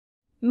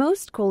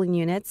Most cooling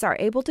units are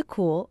able to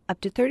cool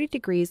up to 30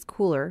 degrees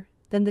cooler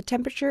than the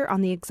temperature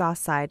on the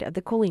exhaust side of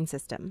the cooling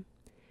system.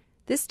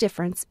 This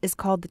difference is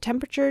called the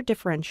temperature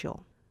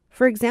differential.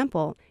 For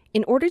example,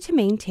 in order to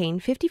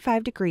maintain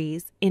 55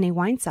 degrees in a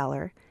wine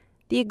cellar,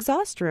 the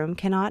exhaust room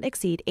cannot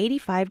exceed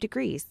 85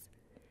 degrees.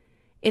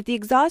 If the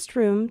exhaust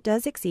room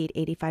does exceed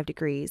 85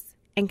 degrees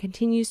and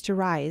continues to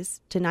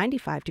rise to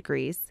 95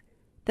 degrees,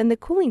 then the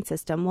cooling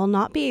system will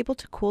not be able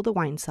to cool the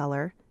wine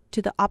cellar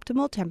to the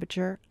optimal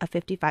temperature of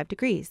 55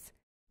 degrees.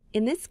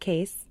 In this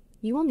case,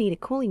 you will need a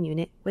cooling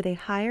unit with a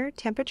higher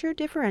temperature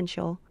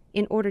differential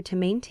in order to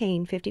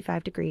maintain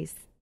 55 degrees.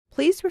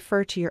 Please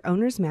refer to your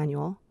owner's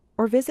manual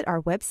or visit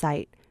our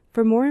website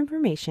for more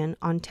information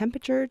on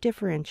temperature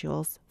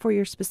differentials for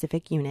your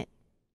specific unit.